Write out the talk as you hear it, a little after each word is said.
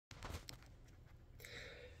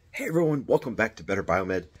Hey everyone, welcome back to Better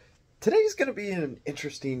Biomed. Today's going to be an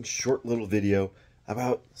interesting short little video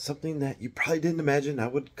about something that you probably didn't imagine I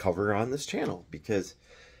would cover on this channel, because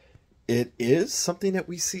it is something that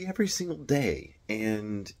we see every single day,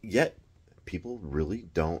 and yet people really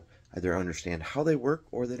don't either understand how they work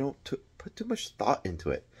or they don't put too much thought into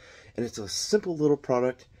it. And it's a simple little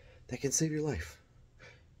product that can save your life.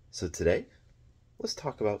 So today, let's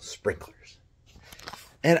talk about sprinklers.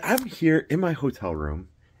 And I'm here in my hotel room,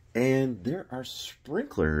 and there are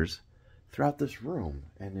sprinklers throughout this room,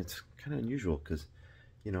 and it's kind of unusual because,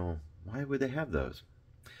 you know, why would they have those?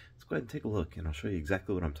 Let's go ahead and take a look, and I'll show you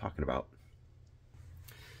exactly what I'm talking about.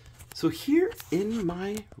 So here in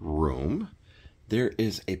my room, there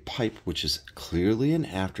is a pipe which is clearly an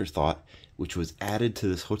afterthought, which was added to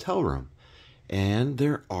this hotel room. And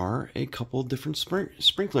there are a couple different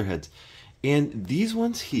sprinkler heads. And these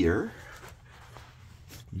ones here,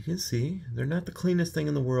 you can see they're not the cleanest thing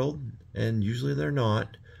in the world, and usually they're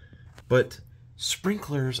not, but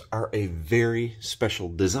sprinklers are a very special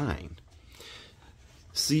design.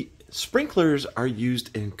 See, sprinklers are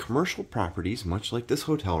used in commercial properties, much like this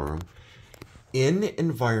hotel room, in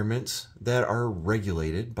environments that are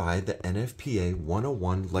regulated by the NFPA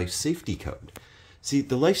 101 Life Safety Code. See,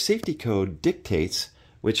 the Life Safety Code dictates,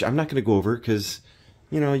 which I'm not going to go over because,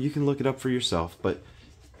 you know, you can look it up for yourself, but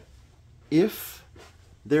if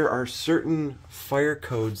there are certain fire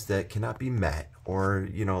codes that cannot be met, or,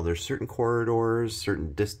 you know, there's certain corridors,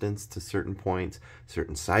 certain distance to certain points,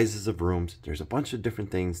 certain sizes of rooms, there's a bunch of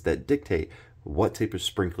different things that dictate what type of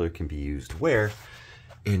sprinkler can be used where,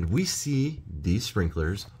 and we see these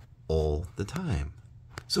sprinklers all the time.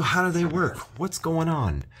 So how do they work? What's going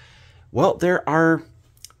on? Well, there are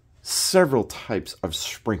several types of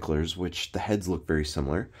sprinklers, which the heads look very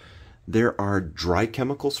similar. There are dry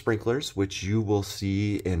chemical sprinklers, which you will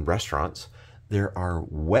see in restaurants. There are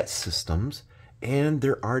wet systems, and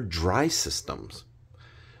there are dry systems.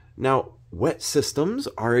 Now, wet systems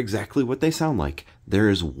are exactly what they sound like. There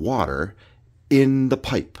is water in the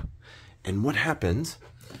pipe. And what happens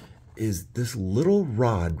is this little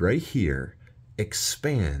rod right here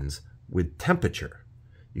expands with temperature.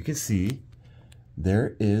 You can see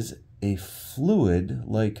there is a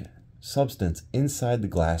fluid-like substance inside the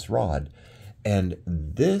glass rod, and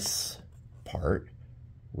this part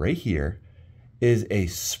right here is a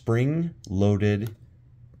spring-loaded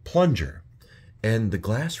plunger, and the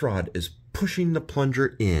glass rod is pushing the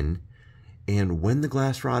plunger in, and when the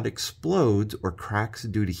glass rod explodes or cracks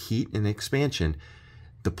due to heat and expansion,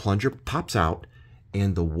 the plunger pops out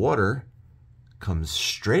and the water comes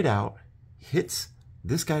straight out, hits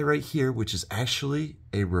this guy right here, which is actually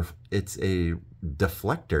it's a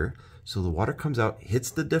deflector. So the water comes out, hits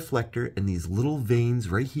the deflector, and these little veins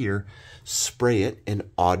right here spray it in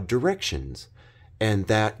odd directions. And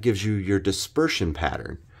that gives you your dispersion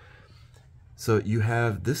pattern. So you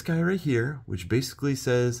have this guy right here, which basically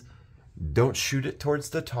says, don't shoot it towards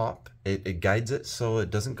the top. It guides it so it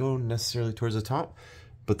doesn't go necessarily towards the top,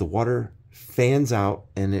 but the water fans out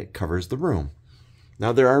and it covers the room.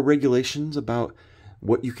 Now there are regulations about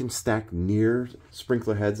what you can stack near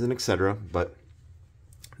sprinkler heads and etc., but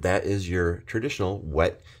that is your traditional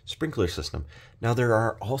wet sprinkler system. Now there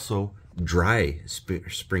are also dry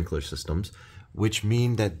sprinkler systems, which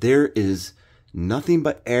mean that there is nothing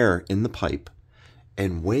but air in the pipe,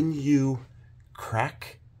 and when you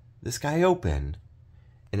crack this guy open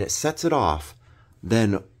and it sets it off,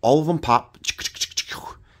 then all of them pop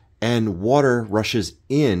and water rushes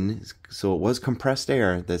in. So it was compressed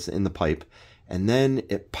air that's in the pipe, and then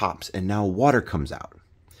it pops and now water comes out,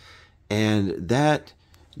 and that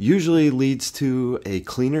usually leads to a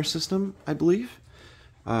cleaner system, I believe.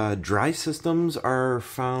 Dry systems are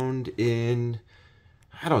found in,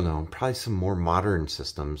 I don't know, probably some more modern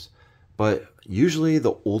systems, but usually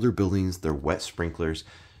the older buildings, they're wet sprinklers.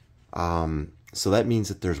 So that means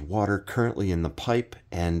that there's water currently in the pipe,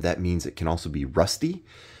 and that means it can also be rusty.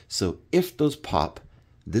 So if those pop,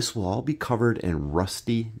 this will all be covered in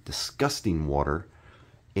rusty, disgusting water.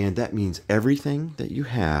 And that means everything that you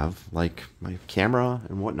have, like my camera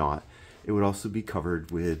and whatnot, it would also be covered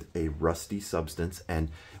with a rusty substance. And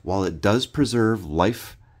while it does preserve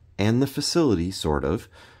life and the facility, sort of,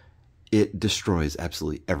 it destroys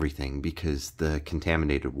absolutely everything because the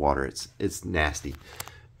contaminated water, it's nasty.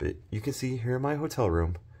 But you can see here in my hotel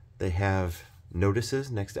room, they have notices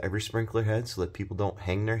next to every sprinkler head so that people don't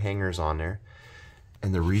hang their hangers on there.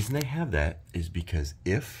 And the reason they have that is because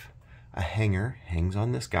if a hanger hangs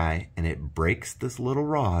on this guy and it breaks this little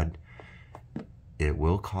rod, it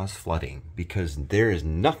will cause flooding, because there is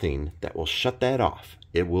nothing that will shut that off.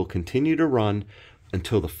 It will continue to run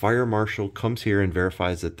until the fire marshal comes here and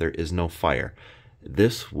verifies that there is no fire.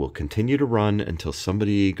 This will continue to run until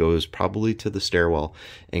somebody goes probably to the stairwell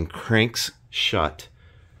and cranks shut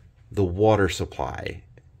the water supply.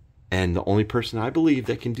 And the only person I believe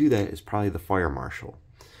that can do that is probably the fire marshal.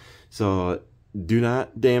 So do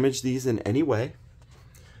not damage these in any way.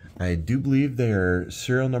 I do believe they're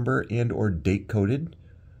serial number and or date coded.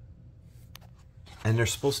 And they're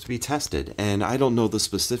supposed to be tested. And I don't know the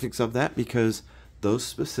specifics of that because those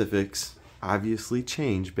specifics obviously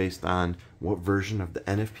change based on what version of the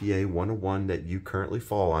NFPA 101 that you currently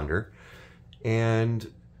fall under.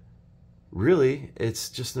 And really, it's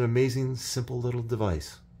just an amazing, simple little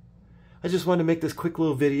device. I just wanted to make this quick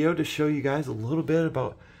little video to show you guys a little bit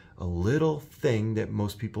about a little thing that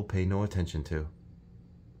most people pay no attention to.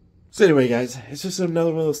 So anyway, guys, it's just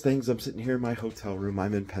another one of those things. I'm sitting here in my hotel room.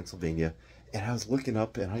 I'm in Pennsylvania, and I was looking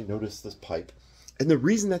up and I noticed this pipe. And the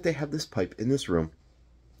reason that they have this pipe in this room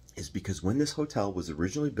is because when this hotel was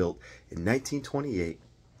originally built in 1928,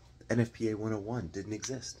 NFPA 101 didn't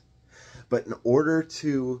exist. But in order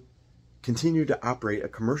to continue to operate a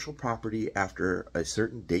commercial property after a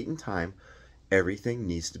certain date and time, everything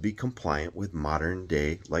needs to be compliant with modern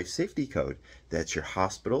day life safety code. That's your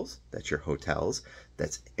hospitals, that's your hotels,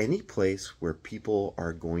 that's any place where people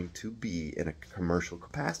are going to be in a commercial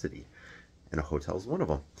capacity. And a hotel is one of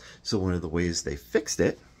them. So one of the ways they fixed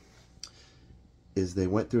it is they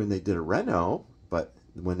went through and they did a reno, but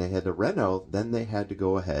when they had to reno, then they had to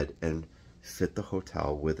go ahead and fit the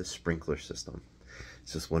hotel with a sprinkler system.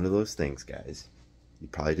 It's just one of those things, guys. You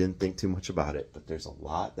probably didn't think too much about it, but there's a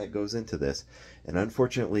lot that goes into this. And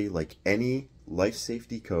unfortunately, like any life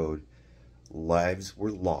safety code, lives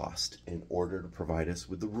were lost in order to provide us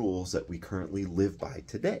with the rules that we currently live by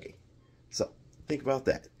today. So think about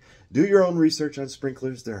that. Do your own research on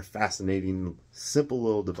sprinklers. They're a fascinating, simple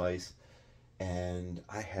little device. And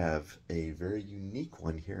I have a very unique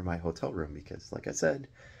one here in my hotel room because, like I said,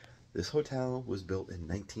 this hotel was built in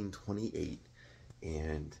 1928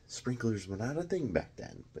 and sprinklers were not a thing back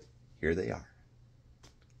then, but here they are.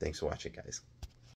 Thanks for watching, guys.